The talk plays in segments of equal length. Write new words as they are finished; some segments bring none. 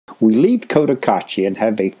We leave Cotacachi and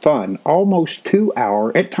have a fun, almost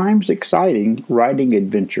 2-hour, at times exciting, riding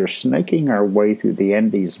adventure snaking our way through the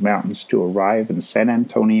Andes Mountains to arrive in San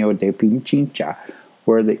Antonio de Pichincha,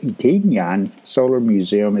 where the Intiñan Solar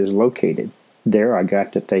Museum is located. There I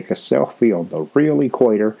got to take a selfie on the real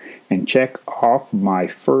equator and check off my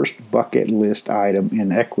first bucket list item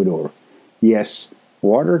in Ecuador. Yes,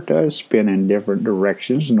 water does spin in different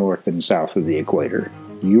directions north and south of the equator.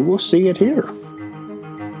 You will see it here.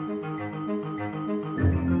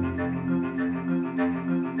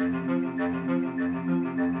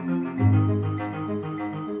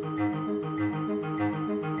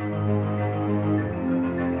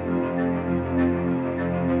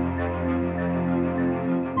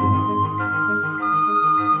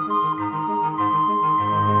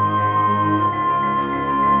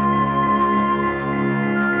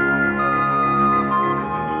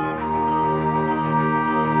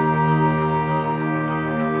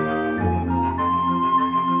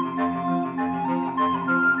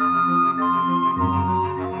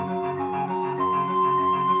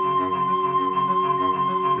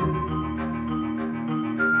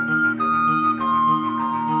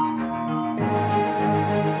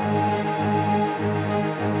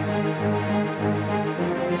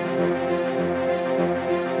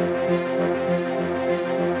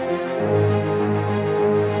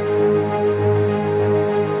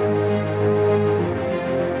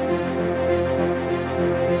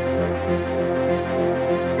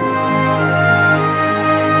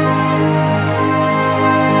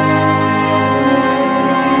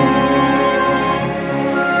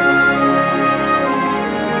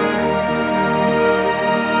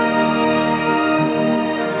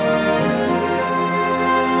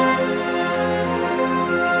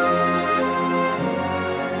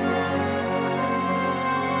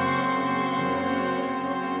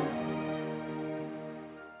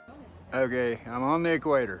 Okay, I'm on the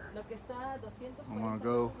equator. I'm gonna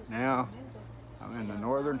go now. I'm in the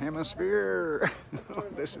northern hemisphere.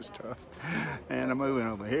 This is tough. And I'm moving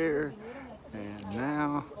over here. And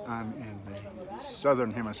now I'm in the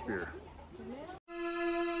southern hemisphere.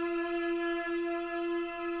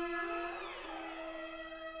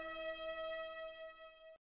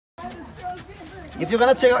 If you're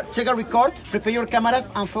gonna take a record, prepare your cameras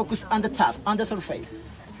and focus on the top, on the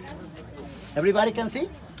surface. Everybody can see?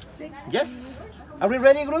 Yes? Are we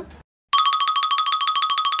ready, group?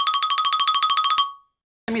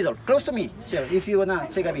 Middle, close to me, sir, if you wanna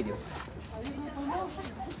take a video.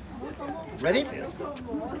 Ready?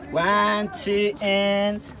 1, 2,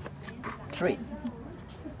 and 3.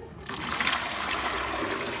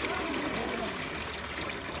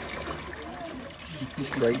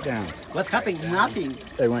 Straight down. What happened? Nothing.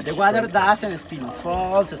 They went the water doesn't spin,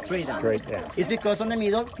 falls straight down. Straight down. It's because on the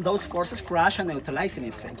middle, those forces crash and neutralize an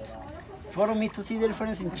effect. Follow me to see the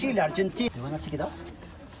difference in Chile, Argentina. You wanna take it off?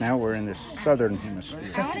 Now we're in the southern hemisphere.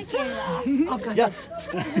 Okay. Yeah.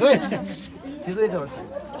 Do it. You do it also.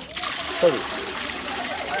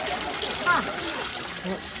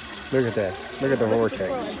 Look at that. Look at the vortex.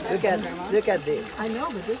 Look at this. I know,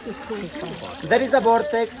 but this is cool too. There is a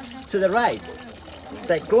vortex to the right.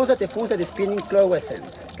 Cyclones at the front of the spinning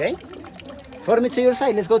fluorescence. Okay? Follow me to your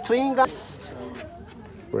side. Let's go to England.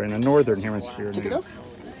 We're in the northern hemisphere Take it now. off.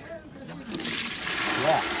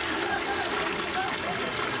 Yeah.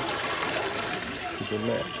 To the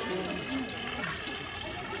left.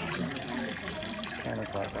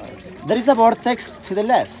 Counterclockwise. There is a vortex to the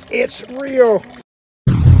left. It's real.